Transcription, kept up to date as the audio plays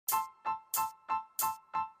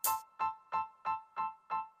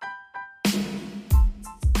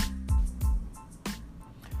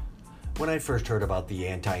When I first heard about the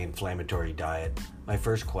anti-inflammatory diet, my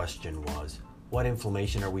first question was, what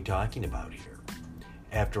inflammation are we talking about here?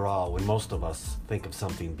 After all, when most of us think of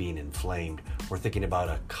something being inflamed, we're thinking about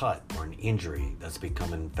a cut or an injury that's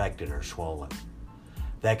become infected or swollen.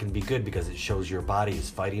 That can be good because it shows your body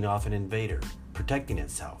is fighting off an invader, protecting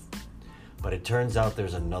itself. But it turns out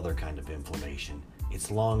there's another kind of inflammation.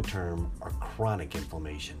 It's long-term or chronic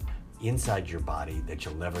inflammation inside your body that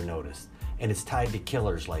you'll never notice, and it's tied to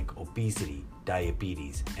killers like obesity,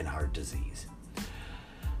 diabetes, and heart disease.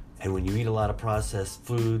 And when you eat a lot of processed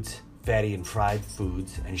foods, fatty and fried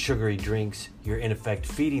foods, and sugary drinks, you're in effect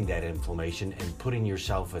feeding that inflammation and putting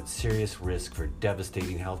yourself at serious risk for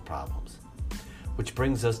devastating health problems. Which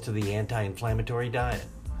brings us to the anti-inflammatory diet.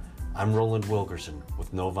 I'm Roland Wilkerson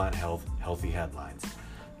with Novant Health Healthy Headlines.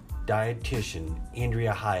 Dietitian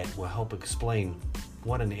Andrea Hyatt will help explain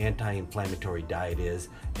what an anti-inflammatory diet is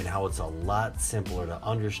and how it's a lot simpler to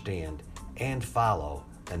understand and follow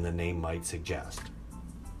than the name might suggest.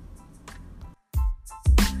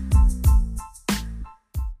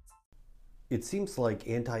 It seems like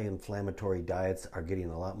anti-inflammatory diets are getting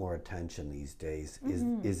a lot more attention these days.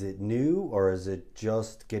 Is it new, or is it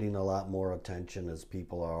just getting a lot more attention as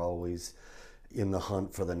people are always in the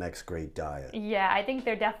hunt for the next great diet? Yeah, I think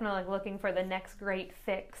they're definitely looking for the next great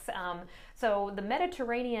fix. So the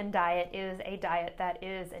Mediterranean diet is a diet that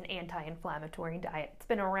is an anti-inflammatory diet. It's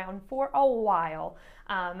been around for a while.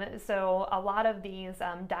 So a lot of these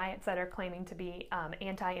diets that are claiming to be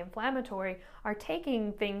anti-inflammatory are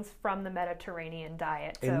taking things from the Mediterranean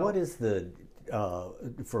diet. And what is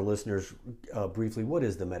for listeners, briefly, what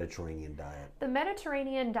is the Mediterranean diet? The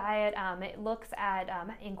Mediterranean diet, it looks at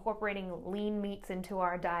incorporating lean meats into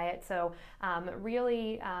our diet. So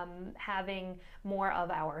really having more of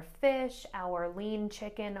our fish, our lean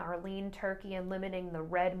chicken, our lean turkey, and limiting the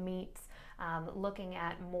red meats. Looking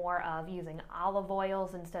at more of using olive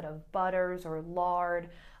oils instead of butters or lard,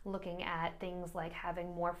 looking at things like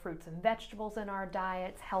having more fruits and vegetables in our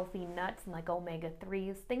diets, healthy nuts and like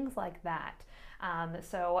omega-3s, things like that.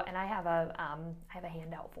 And I have a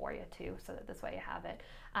handout for you too, so that this way you have it.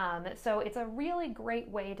 So it's a really great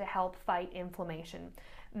way to help fight inflammation.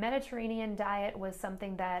 Mediterranean diet was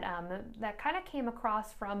something that that kind of came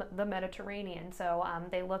across from the Mediterranean. So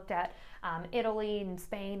they looked at Italy and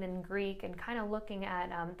Spain and Greek and kind of looking at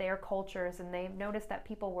their cultures, and they noticed that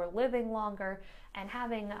people were living longer and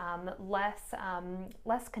having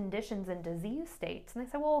less conditions and disease states. And they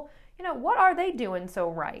said, well, what are they doing so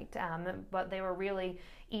right? But they were really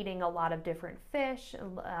eating a lot of different fish,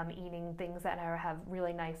 eating things that have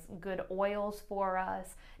really nice, good oils for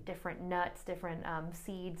us, different nuts, different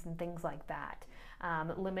seeds and things like that.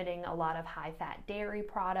 Limiting a lot of high-fat dairy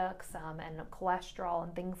products and cholesterol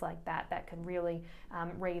and things like that that could really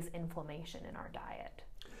raise inflammation in our diet.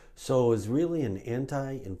 So is really an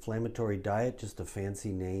anti-inflammatory diet just a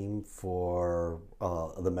fancy name for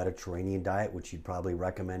the Mediterranean diet, which you'd probably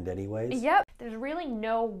recommend anyways? Yep. There's really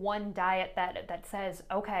no one diet that says,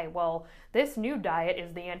 okay, well, this new diet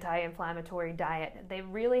is the anti-inflammatory diet. They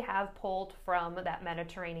really have pulled from that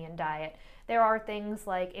Mediterranean diet. There are things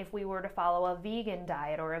like if we were to follow a vegan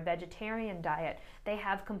diet or a vegetarian diet, they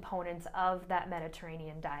have components of that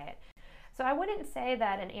Mediterranean diet. So I wouldn't say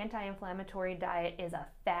that an anti-inflammatory diet is a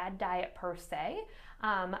fad diet per se.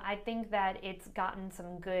 I think that it's gotten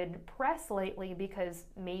some good press lately because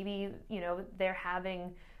maybe, they're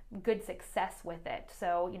having good success with it.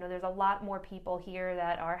 So, there's a lot more people here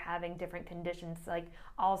that are having different conditions like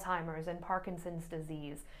Alzheimer's and Parkinson's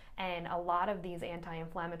disease. And a lot of these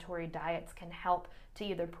anti-inflammatory diets can help to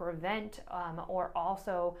either prevent or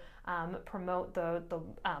also promote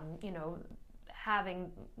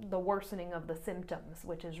having the worsening of the symptoms,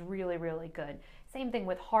 which is really, really good. Same thing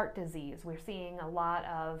with heart disease. We're seeing a lot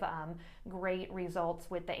of great results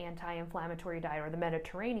with the anti-inflammatory diet or the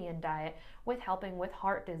Mediterranean diet with helping with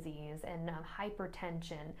heart disease and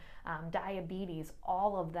hypertension, diabetes.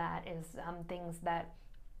 All of that is things that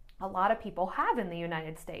a lot of people have in the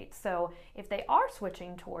United States. So if they are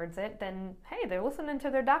switching towards it, then hey, they're listening to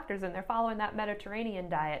their doctors and they're following that Mediterranean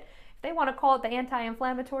diet. If they want to call it the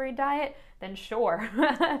anti-inflammatory diet, then sure,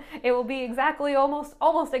 it will be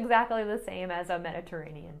almost exactly the same as a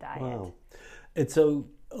Mediterranean diet. Wow. And so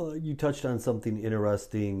you touched on something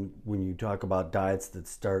interesting when you talk about diets that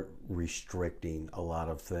start restricting a lot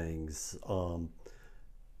of things.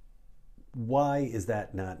 Why is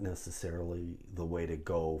that not necessarily the way to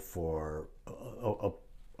go for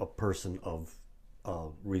a person of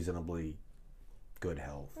reasonably good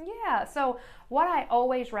health? Yeah, so what I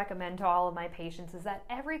always recommend to all of my patients is that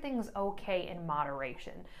everything's okay in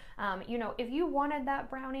moderation. If you wanted that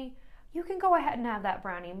brownie, you can go ahead and have that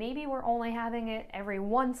brownie. Maybe we're only having it every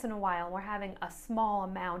once in a while and we're having a small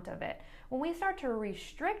amount of it. When we start to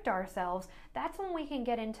restrict ourselves, that's when we can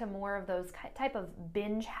get into more of those type of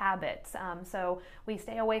binge habits. So we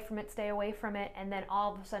stay away from it, and then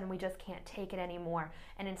all of a sudden we just can't take it anymore.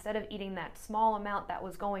 And instead of eating that small amount that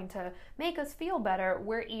was going to make us feel better,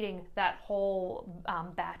 we're eating that whole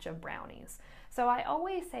batch of brownies. So I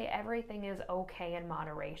always say everything is okay in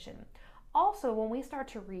moderation. Also, when we start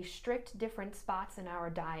to restrict different spots in our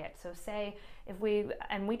diet, so say if we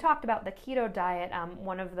talked about the keto diet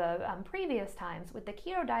one of the previous times. With the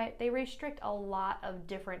keto diet, they restrict a lot of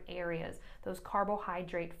different areas, those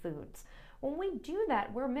carbohydrate foods. When we do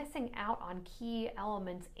that, we're missing out on key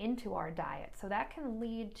elements into our diet. So that can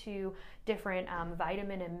lead to different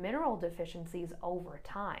vitamin and mineral deficiencies over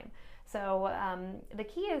time. So the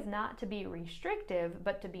key is not to be restrictive,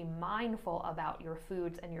 but to be mindful about your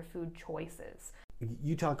foods and your food choices.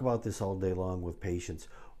 You talk about this all day long with patients.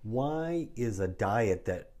 Why is a diet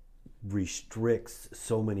that restricts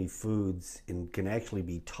so many foods and can actually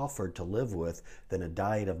be tougher to live with than a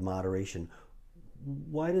diet of moderation?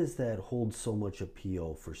 Why does that hold so much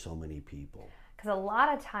appeal for so many people? Because a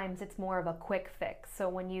lot of times it's more of a quick fix. So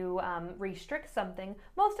when you restrict something,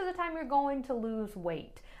 most of the time you're going to lose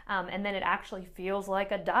weight. And then it actually feels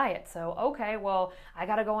like a diet. So, okay, well, I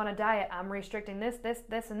got to go on a diet. I'm restricting this,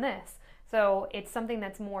 and this. So it's something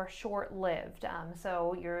that's more short-lived.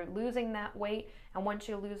 So you're losing that weight, and once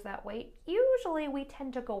you lose that weight, usually we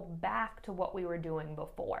tend to go back to what we were doing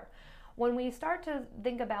before. When we start to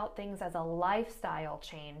think about things as a lifestyle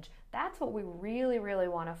change, that's what we really, really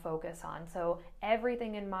want to focus on. So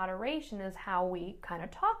everything in moderation is how we kind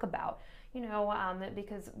of talk about,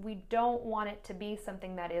 because we don't want it to be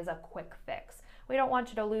something that is a quick fix. We don't want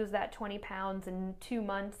you to lose that 20 pounds in 2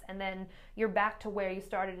 months and then you're back to where you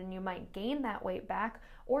started, and you might gain that weight back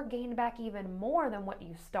or gain back even more than what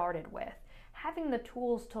you started with. Having the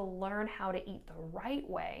tools to learn how to eat the right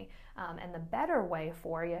way and the better way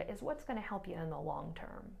for you is what's going to help you in the long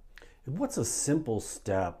term. And what's a simple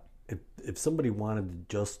step if somebody wanted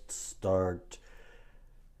to just start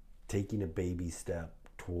taking a baby step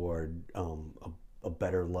toward a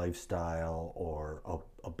better lifestyle or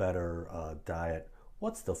a better diet?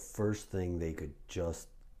 What's the first thing they could just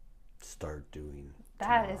start doing?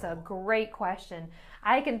 That is a great question.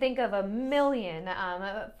 I can think of a million.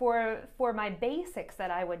 For my basics that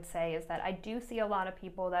I would say is that I do see a lot of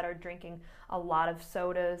people that are drinking a lot of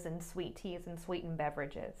sodas and sweet teas and sweetened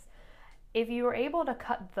beverages. If you are able to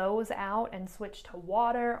cut those out and switch to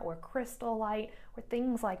water or Crystal Light or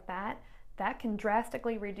things like that, that can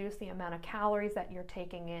drastically reduce the amount of calories that you're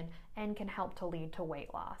taking in and can help to lead to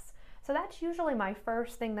weight loss. So that's usually my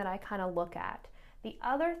first thing that I kind of look at. The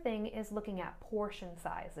other thing is looking at portion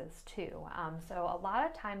sizes too. So a lot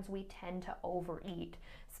of times we tend to overeat,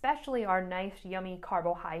 especially our nice, yummy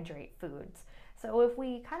carbohydrate foods. So if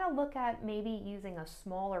we kind of look at maybe using a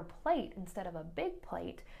smaller plate instead of a big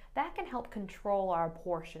plate, that can help control our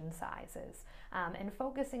portion sizes and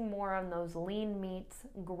focusing more on those lean meats,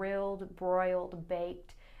 grilled, broiled,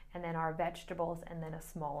 baked, and then our vegetables, and then a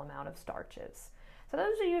small amount of starches. So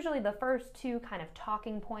those are usually the first two kind of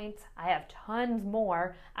talking points. I have tons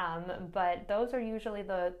more, but those are usually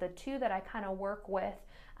the two that I kind of work with.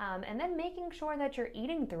 And then making sure that you're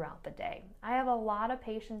eating throughout the day. I have a lot of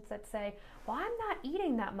patients that say, well, I'm not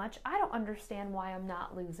eating that much. I don't understand why I'm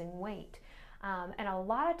not losing weight. And a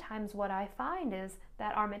lot of times what I find is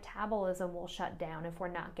that our metabolism will shut down if we're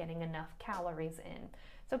not getting enough calories in.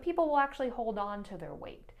 So people will actually hold on to their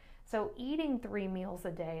weight. So eating 3 meals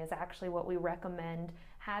a day is actually what we recommend,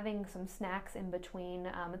 having some snacks in between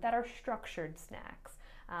that are structured snacks.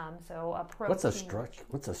 So a protein. What's a structured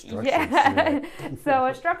snack? snack? So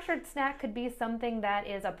a structured snack could be something that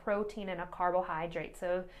is a protein and a carbohydrate.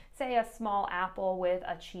 So say a small apple with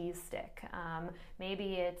a cheese stick.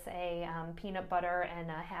 Maybe it's a peanut butter and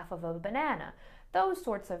a half of a banana. Those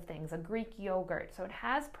sorts of things, a Greek yogurt. So it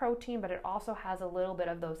has protein, but it also has a little bit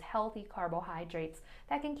of those healthy carbohydrates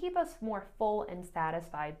that can keep us more full and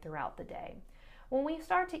satisfied throughout the day. When we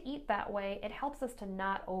start to eat that way, it helps us to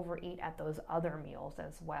not overeat at those other meals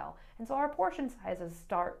as well. And so our portion sizes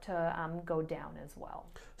start to go down as well.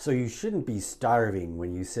 So you shouldn't be starving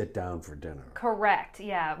when you sit down for dinner. Correct.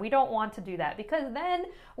 Yeah, we don't want to do that because then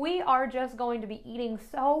we are just going to be eating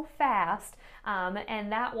so fast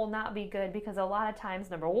and that will not be good because a lot of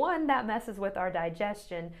times, number one, that messes with our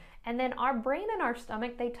digestion. And then our brain and our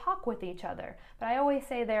stomach, they talk with each other. But I always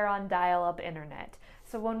say they're on dial-up internet.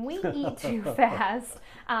 So when we eat too fast,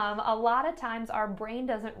 a lot of times our brain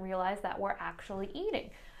doesn't realize that we're actually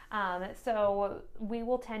eating. So we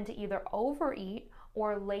will tend to either overeat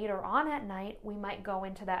or later on at night, we might go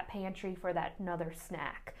into that pantry for that another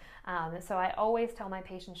snack. So I always tell my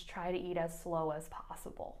patients, try to eat as slow as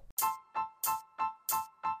possible.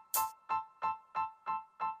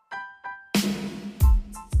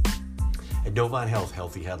 At Novant Health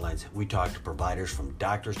Healthy Headlines, we talk to providers from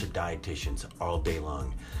doctors to dietitians all day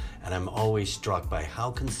long. And I'm always struck by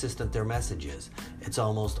how consistent their message is. It's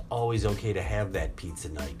almost always okay to have that pizza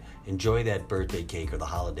night, enjoy that birthday cake or the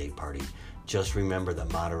holiday party. Just remember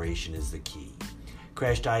that moderation is the key.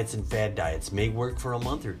 Crash diets and fad diets may work for a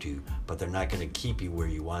month or two, but they're not going to keep you where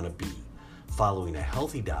you want to be. Following a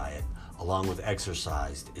healthy diet, along with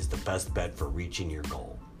exercise, is the best bet for reaching your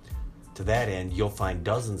goal. To that end, you'll find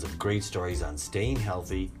dozens of great stories on staying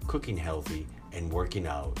healthy, cooking healthy, and working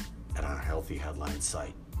out at our Healthy Headlines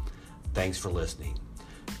site. Thanks for listening.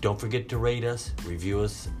 Don't forget to rate us, review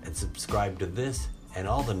us, and subscribe to this and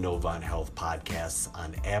all the Novant Health podcasts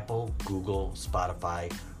on Apple, Google,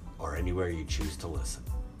 Spotify, or anywhere you choose to listen.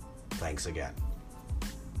 Thanks again.